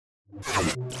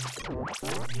It's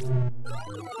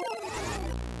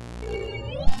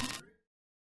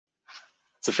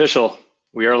official.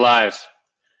 We are live.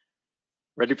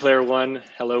 Ready Player One,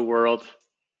 hello world.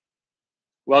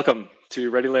 Welcome to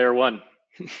Ready Player One.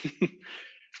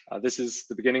 This is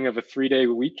the beginning of a three-day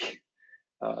week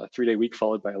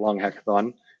followed by a long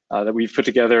hackathon that we've put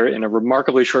together in a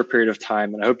remarkably short period of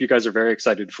time, and I hope you guys are very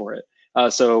excited for it.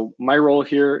 So my role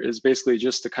here is basically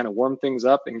just to kind of warm things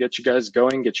up and get you guys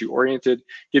going, get you oriented,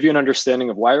 give you an understanding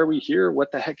of why are we here,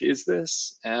 what the heck is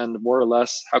this, and more or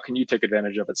less, how can you take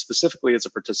advantage of it, specifically as a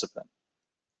participant.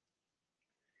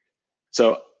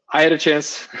 So I had a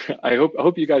chance, I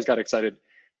hope you guys got excited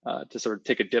to sort of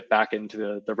take a dip back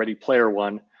into the Ready Player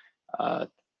One.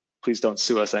 Please don't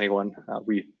sue us, anyone.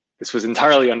 This was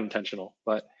entirely unintentional,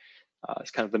 but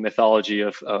it's kind of the mythology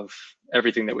of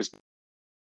everything that was.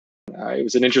 It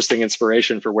was an interesting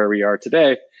inspiration for where we are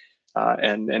today,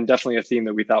 and definitely a theme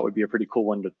that we thought would be a pretty cool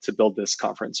one to build this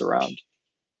conference around.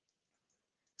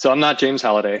 So I'm not James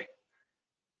Halliday,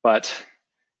 but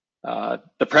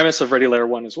the premise of Ready Player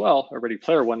One as well, or Ready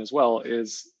Player One as well,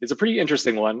 is a pretty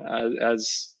interesting one.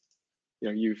 As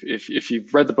you know, if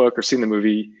you've read the book or seen the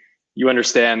movie, you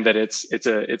understand that it's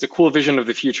a cool vision of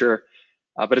the future,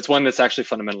 but it's one that's actually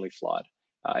fundamentally flawed.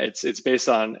 It's based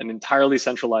on an entirely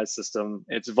centralized system.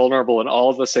 It's vulnerable in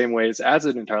all of the same ways as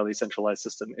an entirely centralized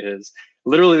system is.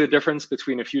 Literally the difference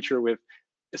between a future with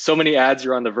so many ads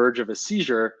you're on the verge of a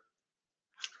seizure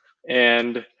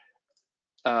and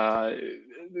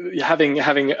having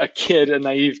a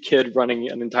naive kid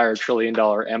running an entire $1 trillion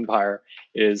empire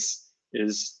is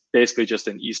basically just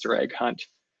an Easter egg hunt.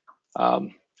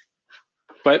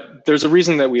 But there's a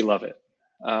reason that we love it.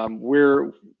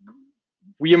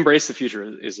 We embrace the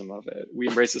futurism of it. We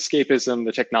embrace escapism,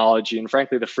 the technology, and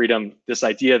frankly, the freedom, this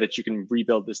idea that you can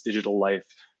rebuild this digital life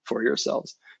for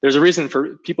yourselves. There's a reason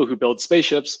for people who build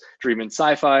spaceships dream in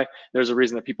sci-fi. There's a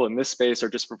reason that people in this space are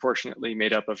disproportionately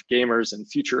made up of gamers and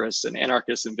futurists and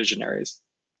anarchists and visionaries.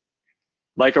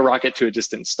 Like a rocket to a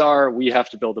distant star, we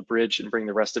have to build a bridge and bring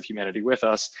the rest of humanity with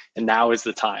us, and now is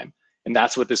the time. And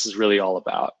that's what this is really all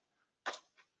about.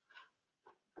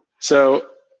 So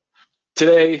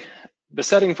today, the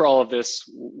setting for all of this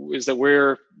is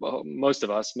that most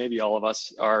of us, maybe all of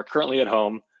us, are currently at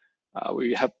home.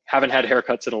 We haven't had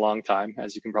haircuts in a long time,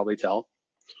 as you can probably tell,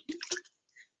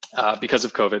 because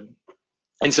of COVID.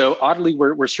 And so oddly,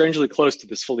 we're strangely close to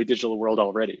this fully digital world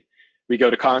already. We go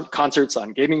to concerts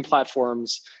on gaming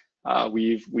platforms.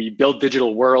 We build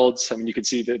digital worlds. I mean, you can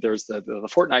see that there's the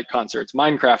Fortnite concerts,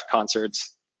 Minecraft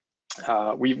concerts.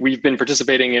 We've been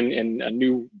participating in a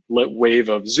new wave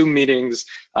of Zoom meetings,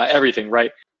 everything,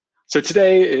 right? So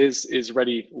today is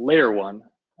Ready Layer One.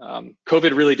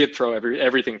 COVID really did throw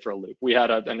everything for a loop. We had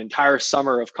an entire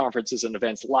summer of conferences and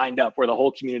events lined up where the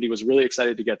whole community was really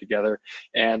excited to get together.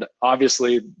 And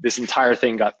obviously this entire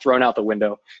thing got thrown out the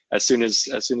window as soon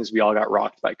as we all got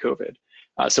rocked by COVID.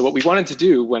 So what we wanted to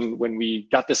do when we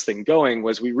got this thing going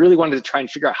was we really wanted to try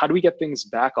and figure out how do we get things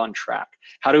back on track?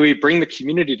 How do we bring the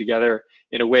community together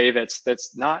in a way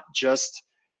that's not just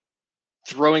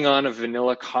throwing on a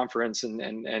vanilla conference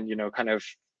and you know kind of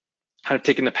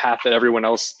taking the path that everyone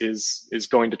else is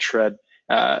going to tread.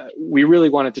 We really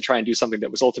wanted to try and do something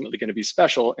that was ultimately going to be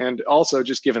special, and also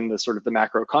just given the sort of the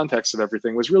macro context of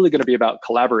everything was really going to be about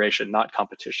collaboration, not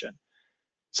competition.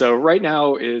 So right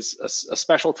now is a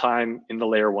special time in the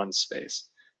Layer One space.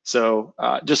 So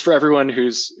just for everyone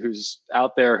who's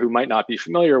out there who might not be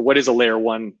familiar, what is a Layer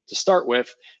One to start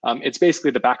with? It's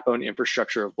basically the backbone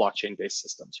infrastructure of blockchain-based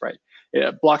systems, right?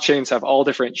 Blockchains have all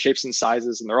different shapes and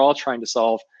sizes, and they're all trying to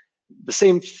solve the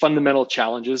same fundamental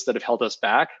challenges that have held us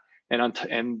back,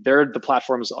 and they're the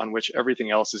platforms on which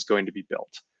everything else is going to be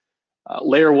built.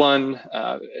 Layer One,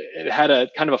 it had a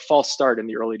kind of a false start in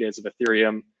the early days of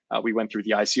Ethereum. We went through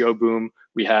the ICO boom.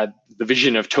 We had the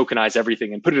vision of tokenize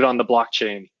everything and put it on the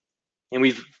blockchain. And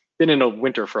we've been in a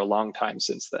winter for a long time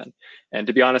since then. And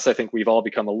to be honest, I think we've all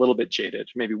become a little bit jaded.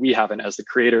 Maybe we haven't as the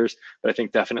creators, but I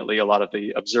think definitely a lot of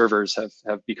the observers have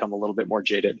become a little bit more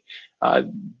jaded.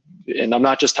 And I'm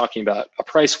not just talking about a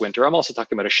price winter, I'm also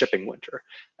talking about a shipping winter.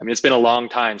 I mean, it's been a long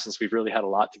time since we've really had a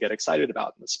lot to get excited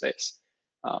about in the space.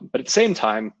 But at the same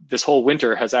time, this whole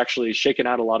winter has actually shaken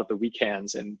out a lot of the weak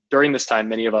hands. And during this time,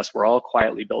 many of us were all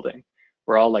quietly building.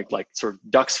 We're all like sort of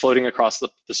ducks floating across the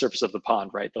surface of the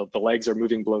pond, right? The legs are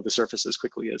moving below the surface as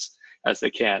quickly as they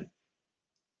can.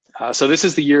 So this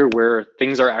is the year where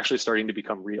things are actually starting to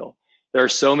become real. There are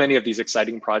so many of these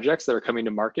exciting projects that are coming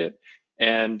to market,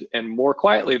 And more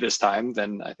quietly this time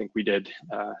than I think we did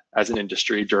as an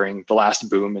industry during the last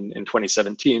boom in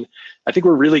 2017, I think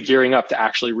we're really gearing up to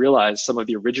actually realize some of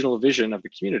the original vision of the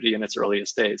community in its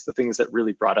earliest days, the things that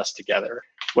really brought us together.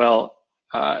 Well,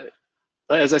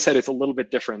 as I said, it's a little bit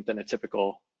different than a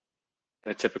typical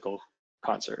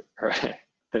concert, right?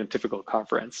 Than a typical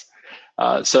conference.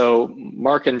 So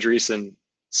Mark Andreessen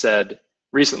said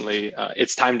recently,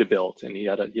 it's time to build, and he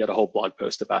had a whole blog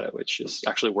post about it, which is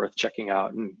actually worth checking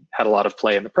out and had a lot of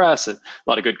play in the press and a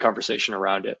lot of good conversation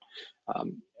around it.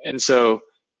 And so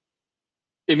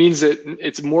it means that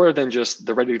it's more than just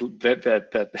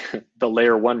that the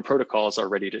layer 1 protocols are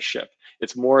ready to ship.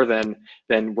 It's more than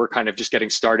we're kind of just getting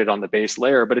started on the base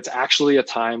layer, but it's actually a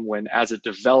time when, as a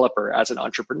developer, as an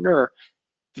entrepreneur,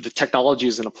 the technology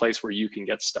is in a place where you can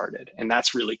get started, and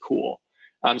that's really cool.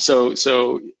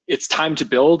 So it's time to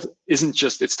build isn't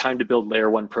just it's time to build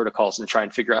layer 1 protocols and try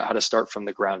and figure out how to start from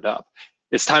the ground up.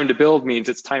 It's time to build means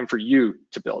it's time for you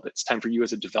to build. It's time for you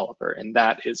as a developer, and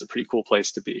that is a pretty cool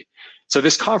place to be. So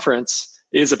this conference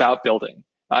is about building.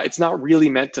 It's not really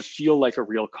meant to feel like a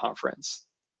real conference.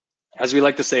 As we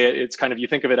like to say, it's kind of, you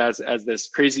think of it as this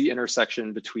crazy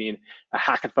intersection between a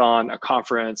hackathon, a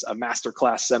conference, a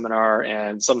masterclass seminar,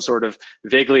 and some sort of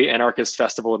vaguely anarchist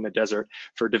festival in the desert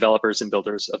for developers and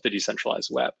builders of the decentralized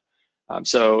web.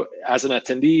 So as an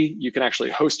attendee, you can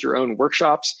actually host your own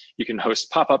workshops. You can host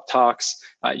pop-up talks.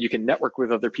 You can network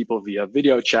with other people via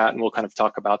video chat, and we'll kind of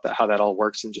talk about how that all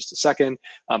works in just a second.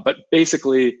 But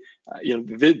basically,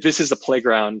 this is a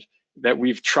playground that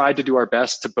we've tried to do our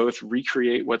best to both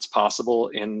recreate what's possible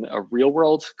in a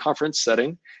real-world conference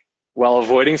setting while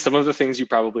avoiding some of the things you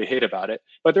probably hate about it.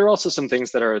 But there are also some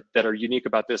things that are unique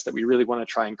about this that we really want to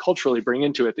try and culturally bring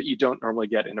into it that you don't normally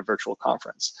get in a virtual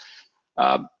conference.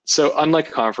 So unlike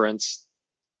a conference,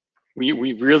 we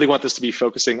really want this to be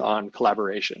focusing on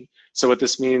collaboration. So what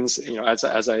this means, as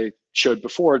I showed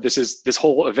before, this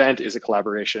whole event is a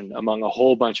collaboration among a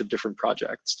whole bunch of different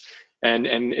projects. And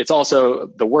it's also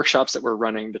the workshops that we're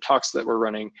running, the talks that we're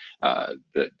running,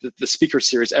 the speaker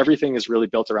series, everything is really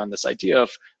built around this idea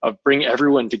of bring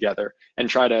everyone together and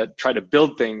try to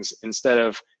build things instead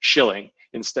of shilling,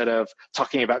 instead of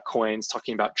talking about coins,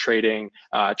 talking about trading,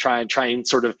 trying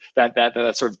sort of that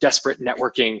sort of desperate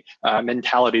networking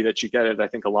mentality that you get at, I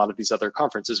think, a lot of these other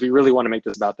conferences. We really want to make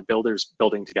this about the builders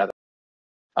building together.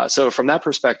 So from that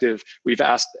perspective, we've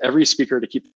asked every speaker to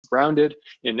keep grounded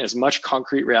in as much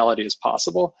concrete reality as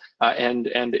possible. And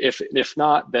if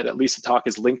not, that at least the talk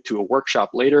is linked to a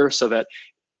workshop later, so that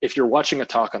if you're watching a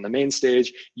talk on the main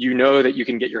stage, you know that you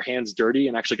can get your hands dirty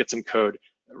and actually get some code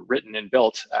written and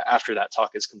built after that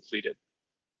talk is completed.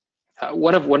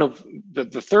 One of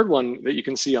the third one that you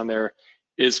can see on there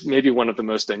is maybe one of the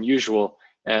most unusual,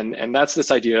 and that's this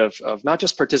idea of not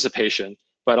just participation,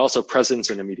 but also presence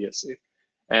and immediacy.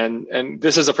 And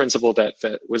this is a principle that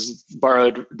was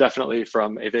borrowed definitely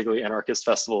from a vaguely anarchist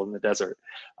festival in the desert.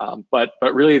 But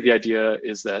really the idea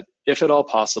is that if at all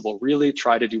possible, really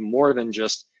try to do more than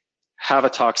just have a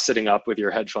talk sitting up with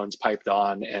your headphones piped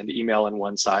on and email on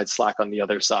one side, Slack on the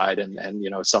other side, and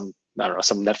some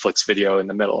Netflix video in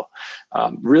the middle.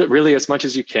 Really, as much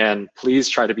as you can, please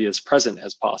try to be as present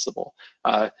as possible.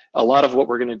 A lot of what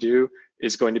we're going to do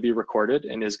is going to be recorded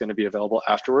and is going to be available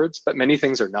afterwards, but many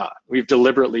things are not. We've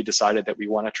deliberately decided that we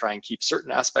want to try and keep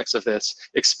certain aspects of this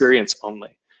experience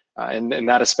only. And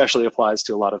that especially applies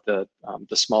to a lot of the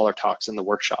smaller talks and the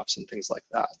workshops and things like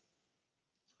that.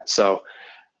 So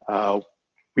from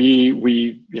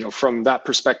that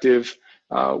perspective,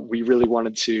 we really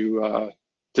wanted to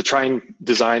try and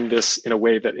design this in a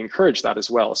way that encouraged that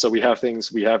as well. So we have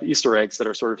Easter eggs that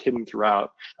are sort of hidden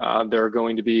throughout. There are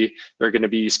going to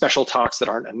be special talks that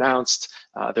aren't announced.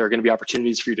 There are going to be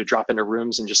opportunities for you to drop into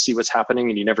rooms and just see what's happening,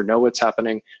 and you never know what's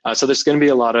happening. So there's going to be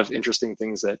a lot of interesting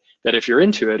things that if you're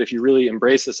into it, if you really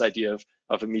embrace this idea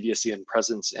of immediacy and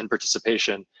presence and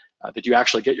participation, that you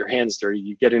actually get your hands dirty,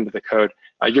 you get into the code,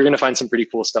 you're going to find some pretty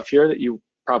cool stuff here that you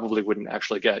probably wouldn't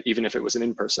actually get, even if it was an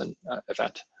in-person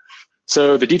event.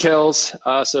 So the details,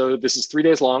 so this is 3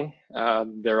 days long.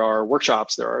 There are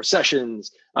workshops, there are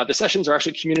sessions. The sessions are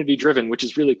actually community driven, which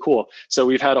is really cool. So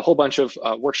we've had a whole bunch of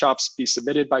workshops be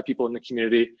submitted by people in the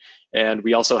community. And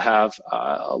we also have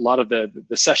a lot of the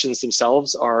sessions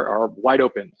themselves are wide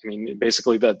open. I mean,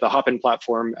 basically the Hopin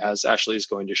platform, as Ashley is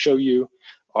going to show you,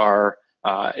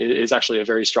 is actually a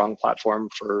very strong platform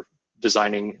for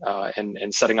designing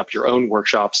and setting up your own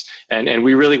workshops. And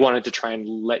we really wanted to try and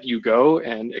let you go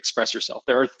and express yourself.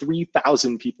 There are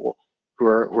 3,000 people who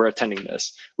are attending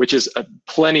this, which is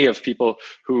plenty of people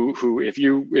who if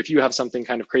you have something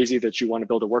kind of crazy that you want to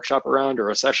build a workshop around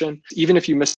or a session, even if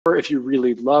you missed or if you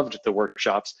really loved the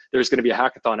workshops, there's going to be a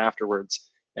hackathon afterwards.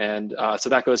 And so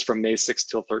that goes from May 6th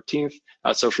till 13th.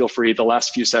 So feel free. The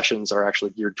last few sessions are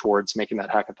actually geared towards making that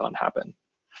hackathon happen.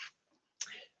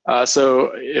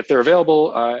 So if they're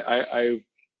available,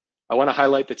 I want to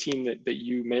highlight the team that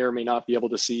you may or may not be able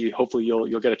to see. Hopefully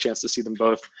you'll get a chance to see them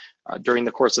both during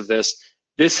the course of this.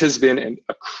 This has been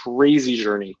a crazy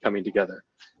journey coming together.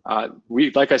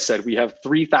 Like I said, we have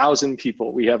 3,000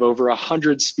 people. We have over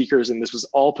 100 speakers, and this was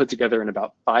all put together in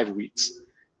about 5 weeks,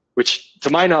 which to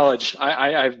my knowledge,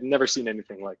 I've never seen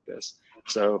anything like this.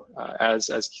 So as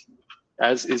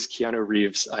is Keanu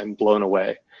Reeves, I'm blown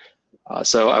away.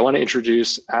 So I want to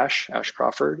introduce Ash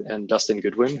Crawford and Dustin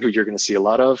Goodwin, who you're going to see a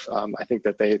lot of. I think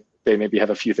that they maybe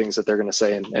have a few things that they're going to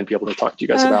say and be able to talk to you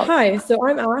guys about. Hi, so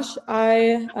I'm Ash.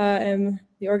 I am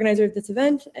the organizer of this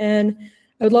event, and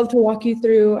I would love to walk you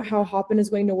through how Hopin is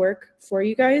going to work for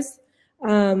you guys.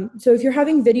 So if you're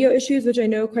having video issues, which I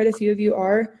know quite a few of you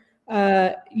are,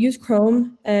 use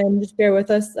Chrome and just bear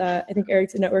with us. I think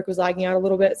Eric's network was lagging out a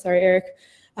little bit. Sorry, Eric.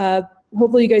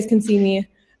 Hopefully you guys can see me.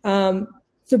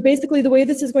 So basically the way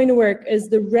this is going to work is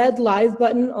the red live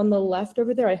button on the left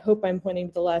over there, I hope I'm pointing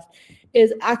to the left,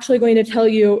 is actually going to tell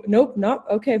you, nope, not,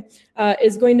 okay,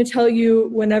 is going to tell you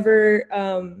whenever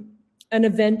an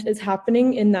event is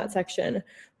happening in that section.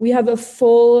 We have a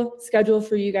full schedule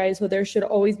for you guys, so there should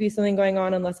always be something going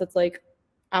on unless it's like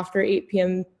after 8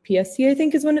 p.m. PST, I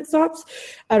think is when it stops.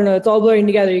 I don't know, it's all blurring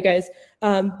together, you guys.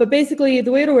 But basically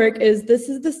the way to work is this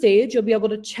is the stage. You'll be able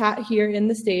to chat here in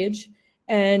the stage,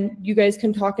 and you guys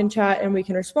can talk and chat and we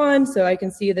can respond. So I can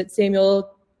see that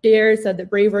Samuel Dare said that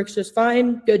Brave works just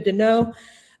fine, good to know.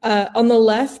 On the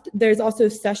left, there's also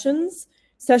sessions.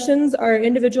 Sessions are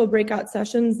individual breakout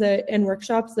sessions and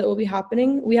workshops that will be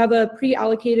happening. We have a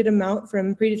pre-allocated amount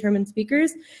from predetermined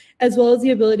speakers, as well as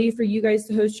the ability for you guys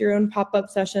to host your own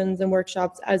pop-up sessions and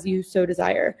workshops as you so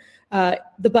desire.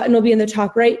 The button will be in the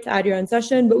top right to add your own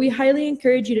session, but we highly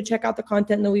encourage you to check out the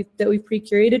content that we've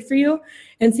pre-curated for you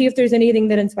and see if there's anything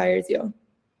that inspires you.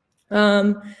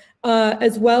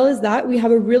 As well as that, we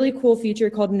have a really cool feature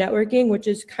called networking, which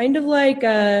is kind of like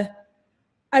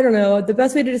I don't know, the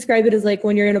best way to describe it is like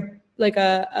when you're in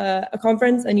a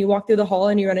conference and you walk through the hall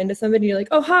and you run into somebody and you're like,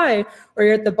 oh, hi, or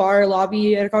you're at the bar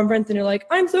lobby at a conference and you're like,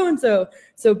 I'm so-and-so.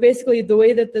 So basically the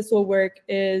way that this will work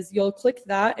is you'll click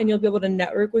that and you'll be able to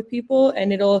network with people,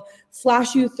 and it'll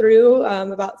flash you through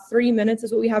about 3 minutes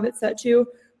is what we have it set to,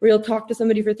 where you'll talk to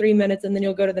somebody for 3 minutes and then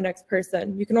you'll go to the next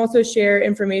person. You can also share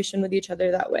information with each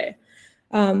other that way.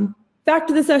 Back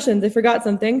to the sessions, I forgot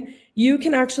something. You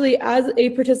can actually, as a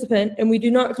participant, and we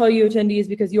do not call you attendees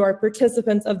because you are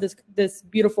participants of this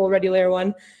beautiful Ready Layer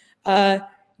 1,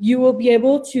 you will be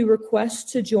able to request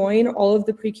to join all of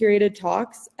the pre-curated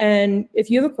talks. And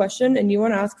if you have a question and you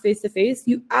want to ask face-to-face,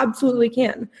 you absolutely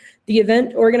can. The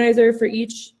event organizer for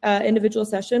each individual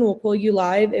session will pull you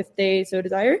live if they so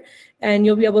desire, and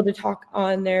you'll be able to talk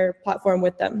on their platform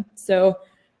with them. So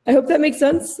I hope that makes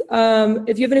sense.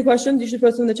 If you have any questions, you should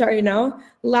post them in the chat right now.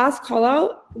 Last call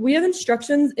out, we have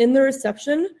instructions in the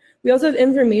reception. We also have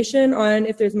information on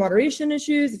if there's moderation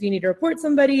issues, if you need to report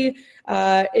somebody,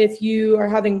 if you are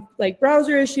having like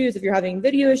browser issues, if you're having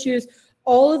video issues,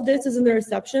 all of this is in the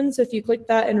reception. So if you click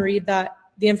that and read that,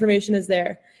 the information is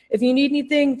there. If you need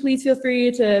anything, please feel free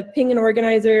to ping an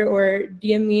organizer or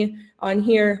DM me on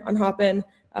here on Hopin.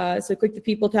 So click the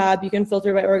people tab, you can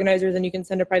filter by organizers, and you can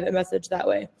send a private message that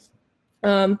way.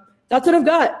 That's what I've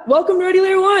got. Welcome to Ready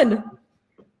Layer 1.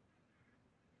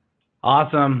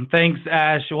 Awesome. Thanks,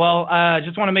 Ash. Well,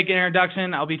 just want to make an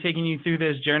introduction. I'll be taking you through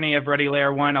this journey of Ready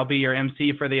Layer 1. I'll be your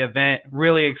MC for the event.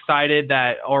 Really excited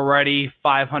that already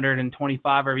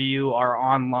 525 of you are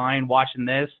online watching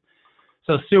this.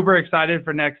 So super excited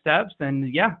for next steps,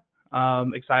 and yeah,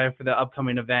 excited for the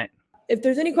upcoming event. If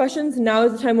there's any questions, now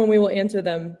is the time when we will answer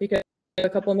them, because we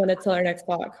have a couple of minutes till our next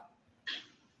talk.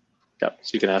 Yep,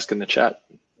 so you can ask in the chat.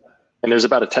 And there's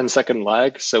about a 10-second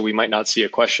lag, so we might not see a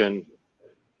question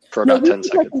for about 10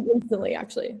 seconds. Instantly,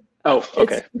 actually. Oh,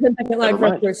 okay. It's 10-second lag for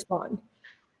us to respond.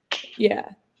 Yeah.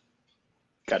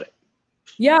 Got it.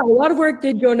 Yeah, a lot of work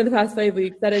did go into the past 5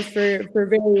 weeks. That is for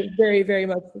very, very, very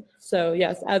much so.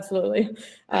 Yes, absolutely.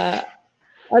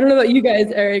 I don't know about you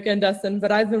guys, Eric and Dustin, but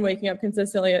I've been waking up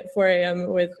consistently at 4 a.m.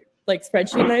 with like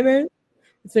spreadsheet nightmares.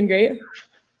 It's been great.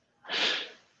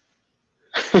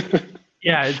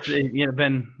 Yeah, it's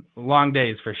been long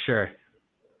days for sure.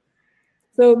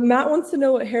 So Matt wants to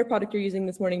know what hair product you're using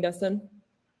this morning, Dustin.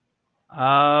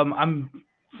 I'm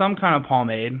some kind of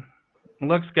pomade. It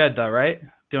looks good though, right?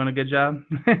 Doing a good job?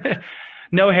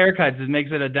 No haircuts. It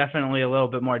makes it definitely a little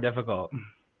bit more difficult.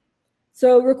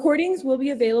 So recordings will be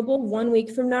available 1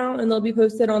 week from now, and they'll be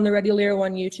posted on the Ready Layer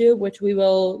 1 YouTube, which we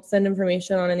will send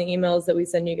information on in the emails that we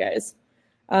send you guys.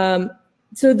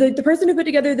 So the person who put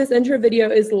together this intro video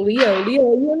is Leo.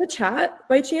 Leo, are you in the chat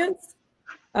by chance?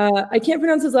 I can't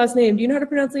pronounce his last name. Do you know how to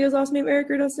pronounce Leo's last name,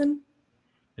 Eric or Dustin?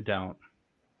 I don't.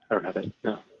 I don't have it,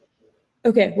 no.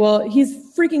 Okay, well,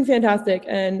 he's freaking fantastic,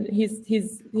 and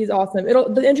he's awesome.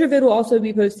 The intro vid will also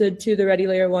be posted to the Ready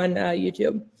Layer 1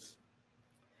 YouTube.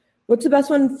 What's the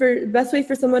best way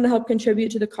for someone to help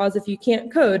contribute to the cause if you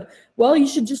can't code? Well, you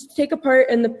should just take a part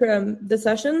in the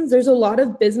sessions. There's a lot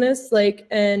of business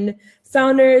and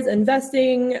founders,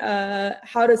 investing,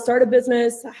 how to start a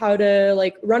business, how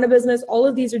to run a business. All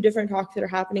of these are different talks that are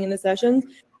happening in the sessions.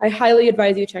 I highly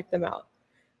advise you check them out.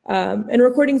 And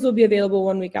recordings will be available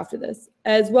 1 week after this,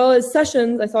 as well as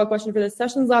sessions. I saw a question for this.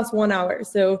 Sessions last 1 hour.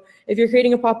 So if you're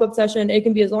creating a pop-up session, it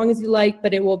can be as long as you like,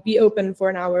 but it will be open for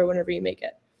an hour whenever you make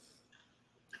it.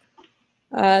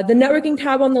 The networking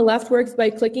tab on the left works by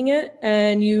clicking it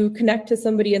and you connect to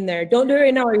somebody in there. Don't do it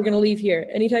right now or you're going to leave here.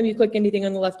 Anytime you click anything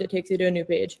on the left, it takes you to a new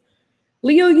page.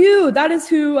 Leo, that is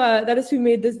who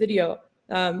made this video.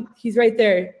 He's right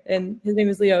there and his name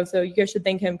is Leo. So you guys should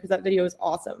thank him because that video is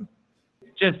awesome.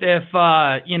 Just if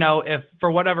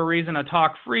for whatever reason a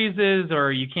talk freezes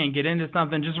or you can't get into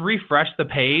something, just refresh the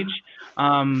page.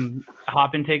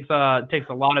 Hopin takes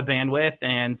a lot of bandwidth,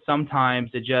 and sometimes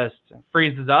it just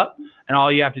freezes up, and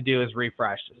all you have to do is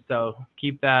refresh. So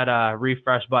keep that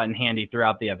refresh button handy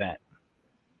throughout the event.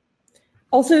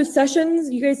 Also,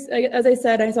 sessions, you guys, as I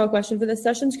said, I saw a question for this.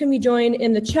 Sessions can be joined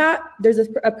in the chat. There's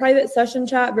a private session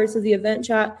chat versus the event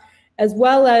chat, as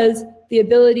well as the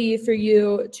ability for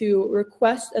you to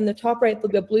request. In the top right, there'll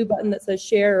be a blue button that says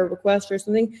share or request or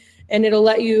something, and it'll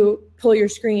let you pull your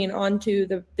screen onto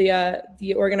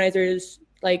the organizer's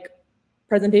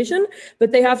presentation,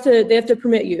 but they have to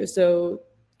permit you, so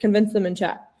convince them in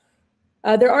chat.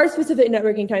 There are specific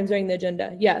networking times during the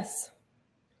agenda, yes.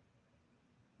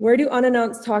 Where do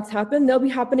unannounced talks happen? They'll be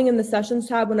happening in the sessions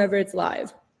tab whenever it's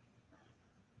live.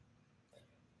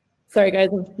 Sorry, guys,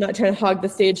 I'm not trying to hog the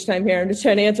stage time here. I'm just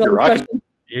trying to answer all the questions.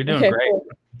 You're doing great.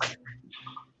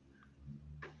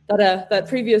 Cool. That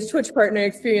previous Twitch partner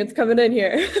experience coming in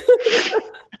here.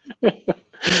 Well,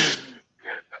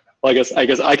 I guess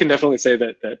I can definitely say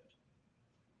that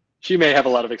she may have a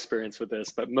lot of experience with this,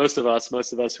 but most of us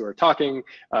who are talking,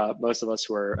 most of us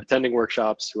who are attending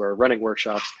workshops, who are running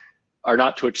workshops, are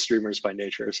not Twitch streamers by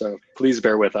nature. So please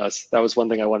bear with us. That was one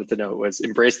thing I wanted to note, was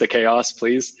embrace the chaos,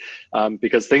 please,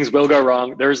 because things will go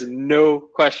wrong. There's no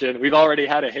question. We've already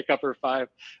had a hiccup or 5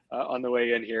 on the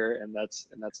way in here, and that's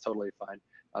totally fine.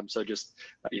 So just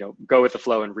go with the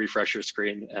flow and refresh your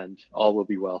screen, and all will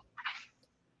be well.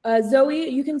 Zoe,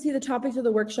 you can see the topics of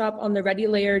the workshop on the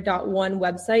readylayer.1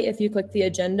 website. If you click the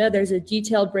agenda, there's a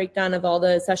detailed breakdown of all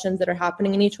the sessions that are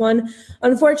happening in each one.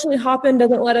 Unfortunately, Hopin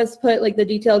doesn't let us put the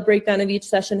detailed breakdown of each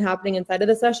session happening inside of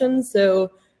the session,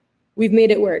 so we've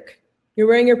made it work. You're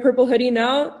wearing your purple hoodie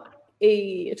now,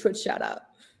 a Twitch shout out.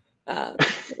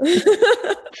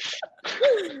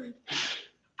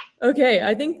 Okay,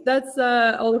 I think that's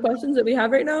all the questions that we have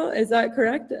right now. Is that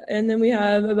correct? And then we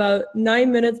have about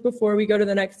 9 minutes before we go to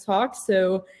the next talk.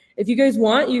 So if you guys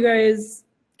want, you guys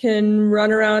can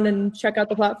run around and check out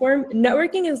the platform.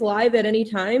 Networking is live at any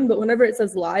time, but whenever it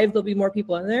says live, there'll be more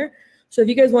people in there. So if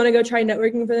you guys want to go try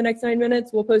networking for the next 9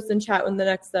 minutes, we'll post in chat when the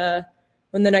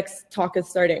next talk is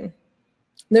starting.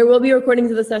 There will be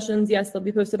recordings of the sessions. Yes, they'll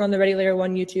be posted on the Ready Layer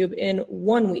 1 YouTube in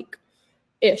 1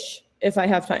 week-ish, if I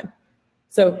have time.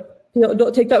 So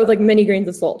don't take that with many grains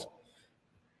of salt.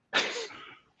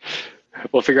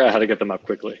 We'll figure out how to get them up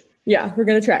quickly. Yeah, we're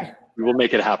gonna try. We will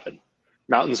make it happen.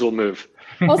 Mountains will move.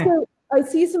 Also, I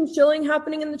see some shilling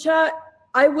happening in the chat.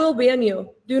 I will ban you.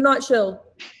 Do not shill.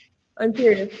 I'm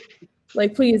serious.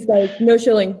 Please, guys, no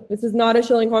shilling. This is not a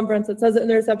shilling conference. It says it in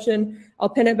the reception. I'll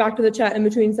pin it back to the chat in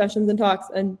between sessions and talks.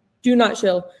 And do not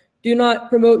shill. Do not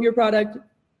promote your product.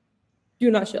 Do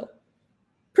not shill.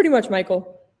 Pretty much,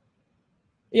 Michael.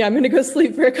 Yeah, I'm gonna go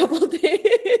sleep for a couple of days.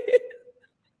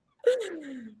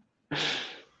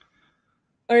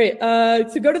 All right,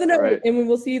 so go to the network and we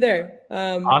will see you there.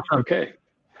 Awesome. Okay.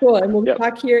 Cool, and we'll be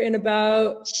back here in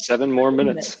about 7 more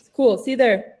minutes. Cool, see you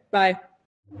there. Bye.